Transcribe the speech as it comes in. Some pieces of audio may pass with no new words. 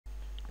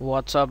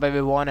What's up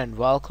everyone, and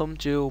welcome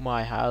to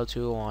my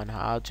how-to on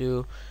how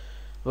to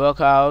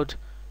work out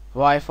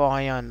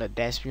Wi-Fi on the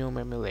DeSmuMe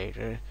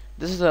emulator.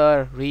 This is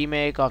a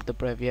remake of the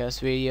previous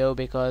video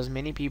because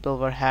many people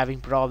were having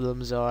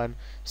problems on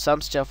some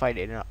stuff I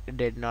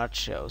did not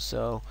show.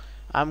 So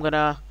I'm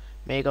gonna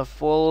make a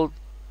full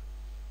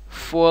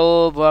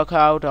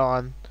workout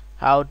on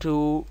how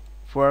to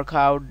work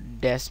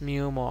out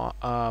DeSmuMe or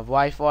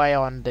Wi-Fi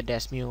on the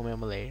DeSmuMe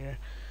emulator.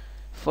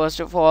 First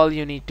of all,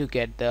 you need to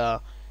get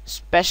the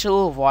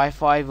special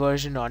Wi-Fi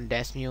version on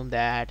DeSmuMe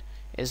that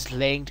is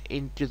linked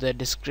into the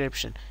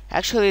description.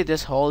 Actually,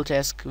 this whole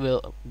test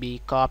will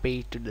be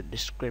copied to the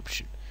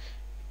description.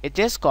 It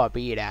is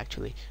copied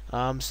actually.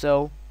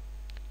 So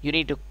you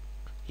need to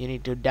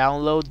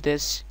download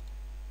this,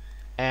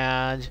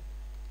 and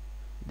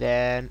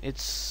then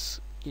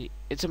it's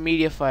a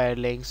media file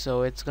link,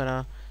 so it's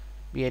gonna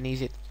be an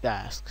easy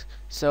task.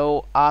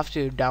 So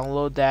after you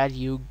download that,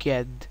 you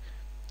get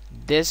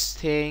this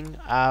thing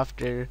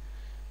after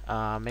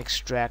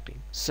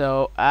extracting.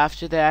 So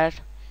after that,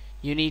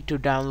 you need to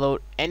download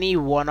any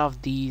one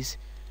of these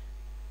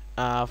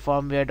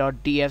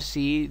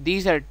firmware.dfc.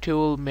 These are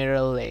two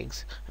mirror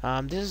links.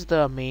 This is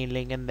the main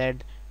link, and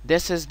then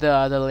this is the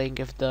other link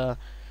if the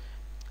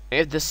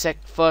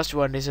first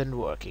one isn't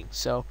working.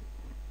 So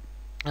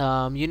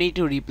you need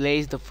to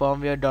replace the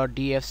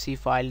firmware.dfc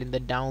file in the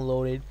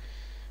downloaded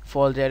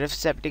folder if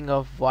setting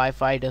of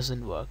Wi-Fi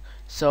doesn't work.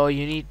 So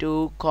you need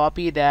to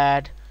copy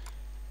that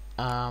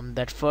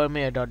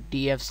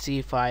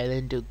firmware.dfc file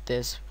into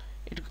this.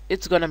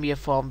 It's gonna be a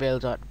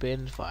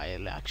firmware.bin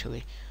file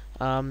actually.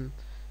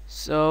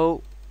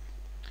 So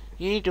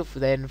you need to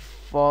then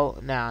follow.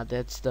 Now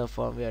that's the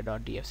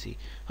firmware.dfc.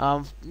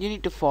 You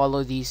need to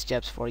follow these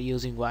steps for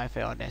using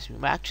Wi-Fi on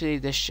DeSmuMe. Actually,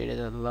 this shit is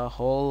a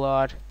whole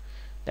lot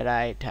that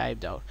I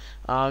typed out.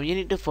 You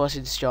need to first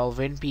install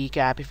Vim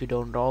Pcap if you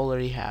don't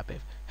already have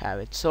it.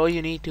 So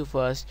you need to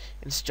first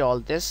install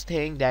this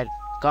thing that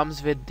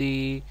comes with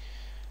the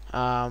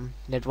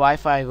that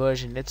Wi-Fi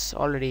version. It's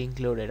already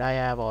included. I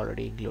have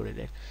already included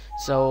it.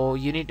 So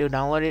you need to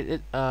download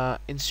it,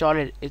 install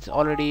it. It's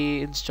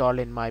already installed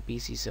in my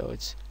PC, so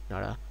it's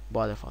not a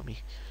bother for me.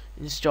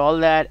 Install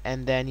that,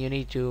 and then you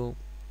need to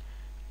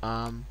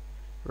run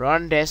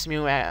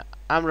DeSmuMe.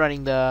 I'm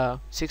running the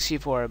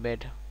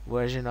 64-bit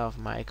version of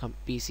my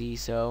PC,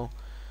 so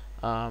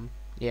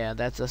yeah,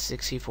 that's a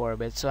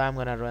 64-bit, so I'm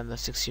gonna run the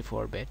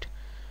 64-bit.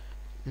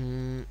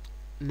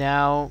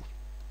 Now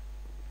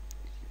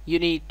you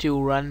need to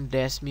run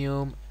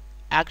DeSmuMe.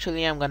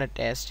 Actually, I'm gonna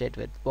test it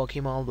with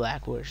Pokemon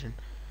Black version.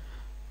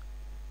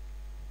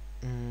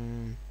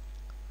 It's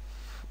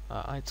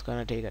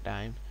gonna take a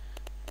time.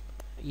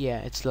 Yeah,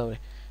 it's loading.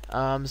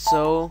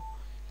 So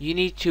you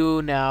need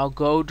to now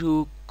go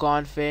to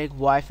config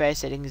Wi-Fi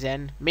settings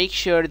and make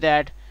sure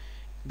that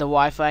the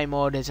Wi-Fi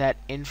mode is at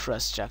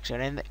infrastructure,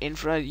 and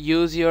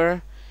use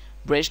your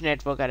bridge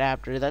network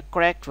adapter, the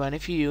correct one.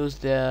 If you use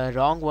the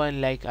wrong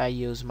one, like I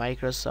use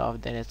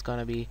Microsoft, then it's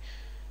gonna be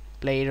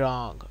play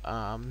wrong.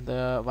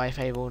 The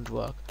Wi-Fi won't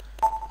work.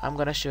 I'm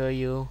gonna show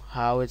you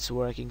how it's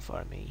working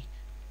for me.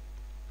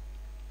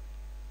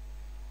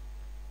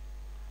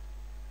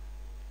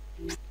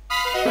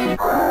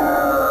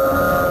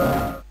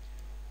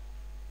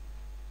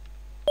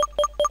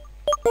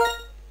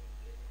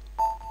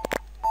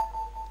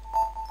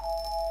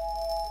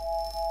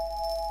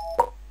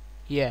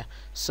 Yeah,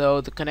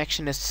 so the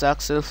connection is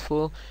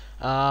successful.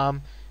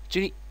 To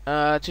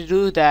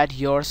do that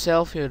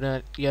yourself,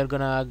 you're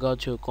gonna go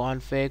to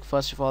config.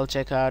 First of all,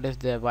 check out if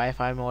the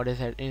Wi-Fi mode is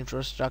at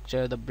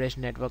infrastructure, the bridge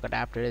network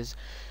adapter is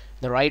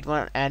the right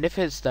one, and if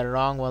it's the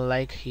wrong one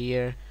like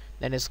here,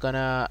 then it's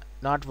gonna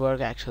not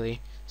work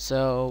actually.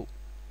 So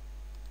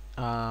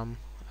I'm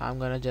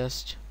gonna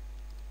just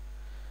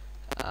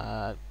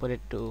put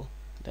it to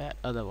that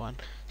other one.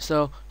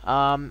 So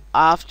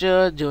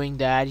after doing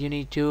that, you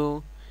need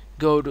to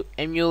go to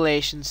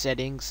emulation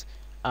settings,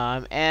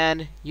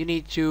 and you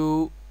need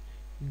to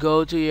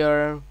go to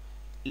your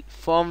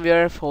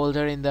firmware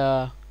folder in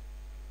the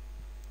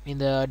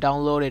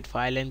downloaded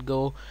file and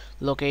go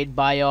locate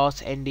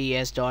BIOS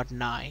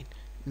nds.9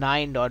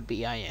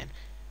 9.bin.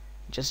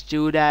 Just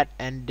do that,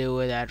 and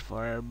do that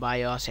for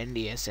BIOS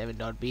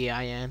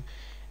nds7.bin,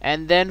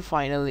 and then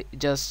finally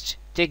just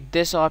take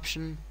this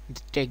option,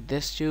 take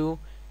this too,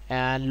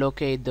 and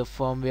locate the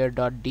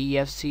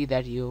firmware.dfc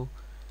that you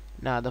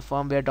the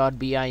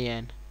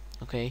firmware.bin.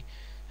 Okay,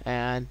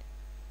 and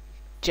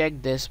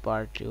check this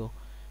part too,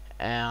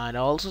 and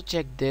also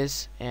check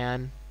this,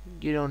 and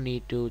you don't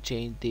need to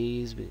change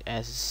these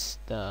as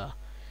the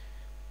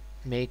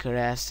maker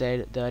has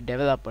said, the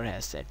developer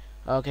has said.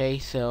 Okay,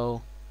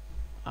 so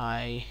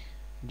I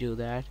do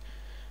that,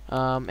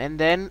 and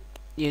then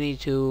you need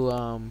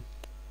to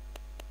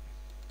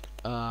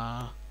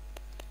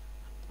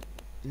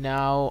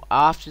now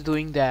after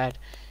doing that,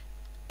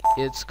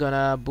 it's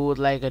gonna boot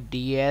like a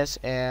DS,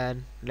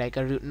 and like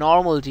a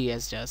normal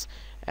DS does,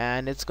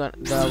 and the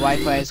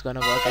Wi-Fi is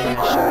gonna work, and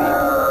I'll show you.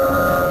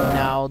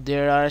 Now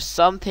there are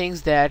some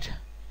things that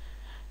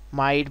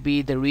might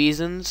be the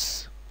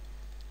reasons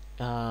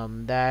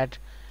that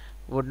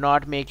would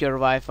not make your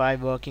Wi-Fi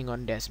working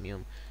on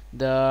DeSmuMe.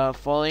 The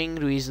following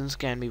reasons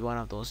can be one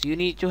of those. You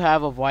need to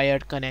have a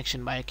wired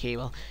connection by a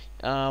cable,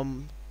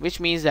 which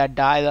means that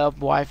dial-up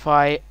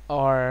Wi-Fi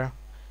or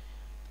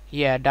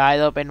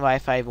dial-up and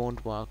Wi-Fi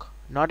won't work,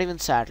 not even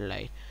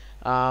satellite.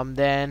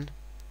 Then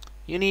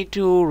you need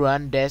to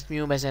run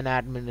DeSmuMe as an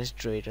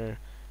administrator.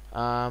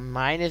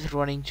 Mine is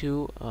running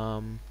too.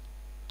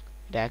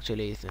 It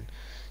actually isn't.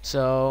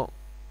 So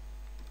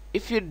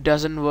if it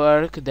doesn't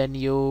work, then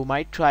you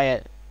might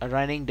try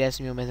running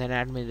DeSmuMe as an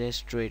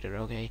administrator.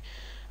 Okay.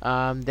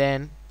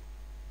 Then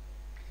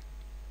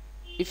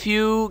if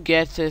you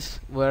get this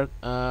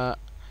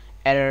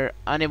error,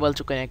 unable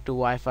to connect to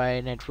Wi-Fi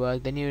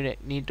network, then you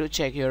need to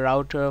check your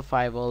router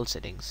firewall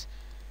settings.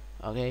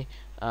 Okay.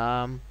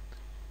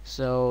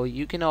 So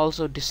you can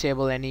also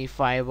disable any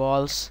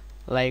firewalls,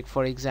 like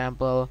for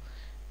example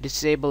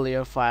disable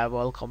your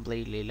firewall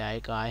completely,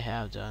 like I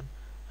have done.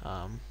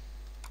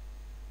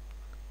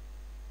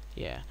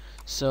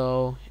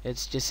 So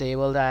it's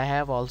disabled. I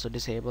have also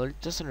disabled.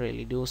 It doesn't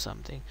really do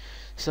something.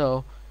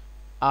 So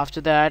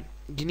after that,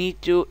 you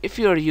need to, if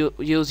you're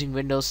using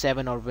Windows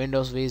 7 or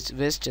Windows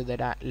Vista,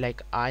 that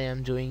like I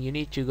am doing, you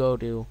need to go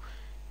to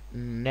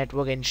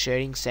Network and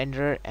Sharing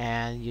Center,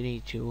 and you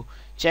need to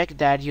check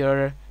that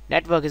your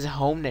network is a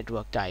home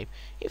network type.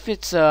 If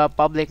it's a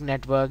public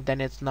network, then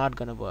it's not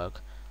gonna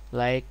work.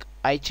 Like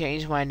I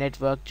changed my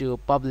network to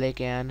public,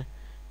 and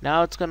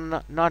now it's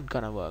not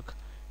gonna work.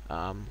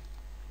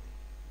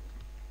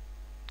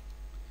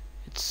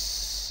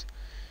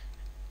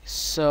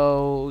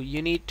 So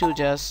you need to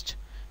just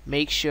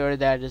make sure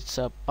that it's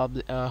a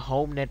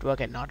home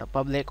network and not a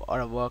public or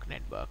a work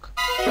network.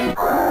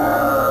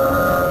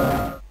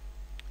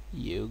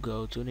 You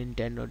go to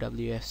Nintendo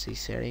WFC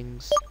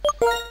settings,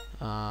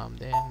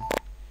 then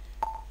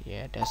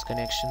test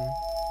connection.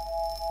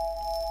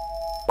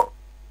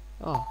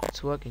 Oh,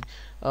 it's working.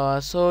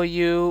 So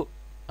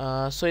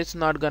it's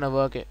not gonna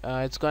work.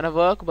 It's gonna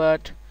work,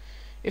 but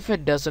if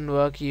it doesn't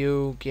work,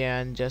 you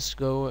can just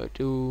go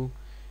to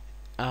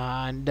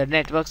the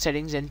network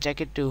settings and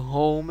check it to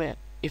home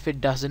if it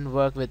doesn't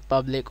work with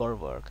public or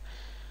work.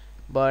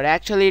 But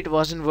actually it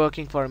wasn't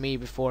working for me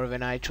before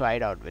when I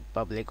tried out with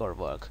public or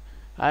work.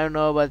 I don't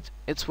know, but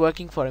it's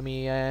working for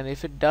me, and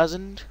if it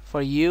doesn't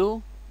for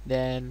you,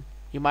 then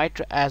you might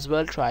as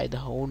well try the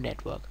home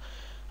network.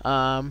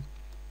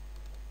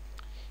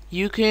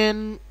 You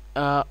can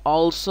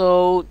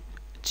also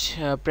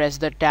press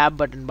the tab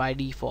button by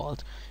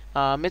default.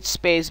 It's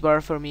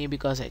spacebar for me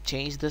because I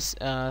changed this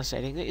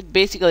setting. It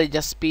basically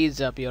just speeds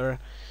up your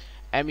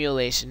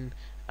emulation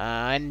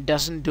and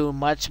doesn't do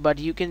much, but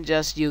you can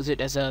just use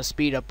it as a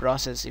speed up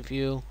process if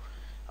you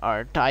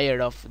are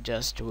tired of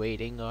just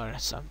waiting or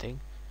something.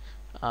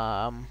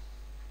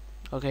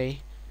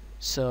 Okay,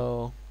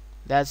 so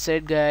that's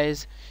it,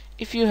 guys.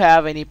 If you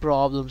have any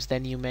problems,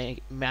 then you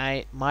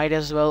might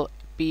as well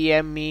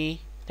PM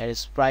me, that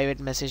is private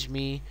message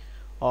me,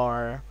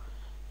 or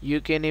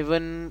you can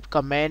even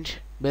comment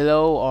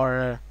below,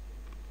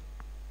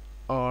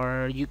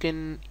 or you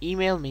can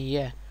email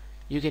me.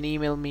 You can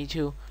email me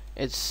too.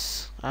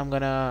 I'm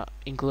gonna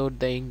include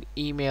the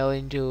email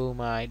into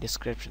my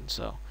description.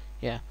 So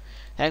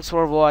thanks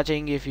for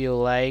watching. If you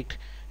liked,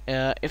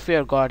 if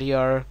you got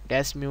your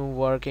DeSmuMe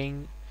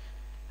working,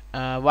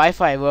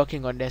 Wi-Fi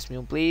working on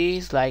DeSmuMe,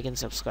 please like and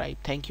subscribe.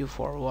 Thank you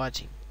for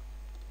watching.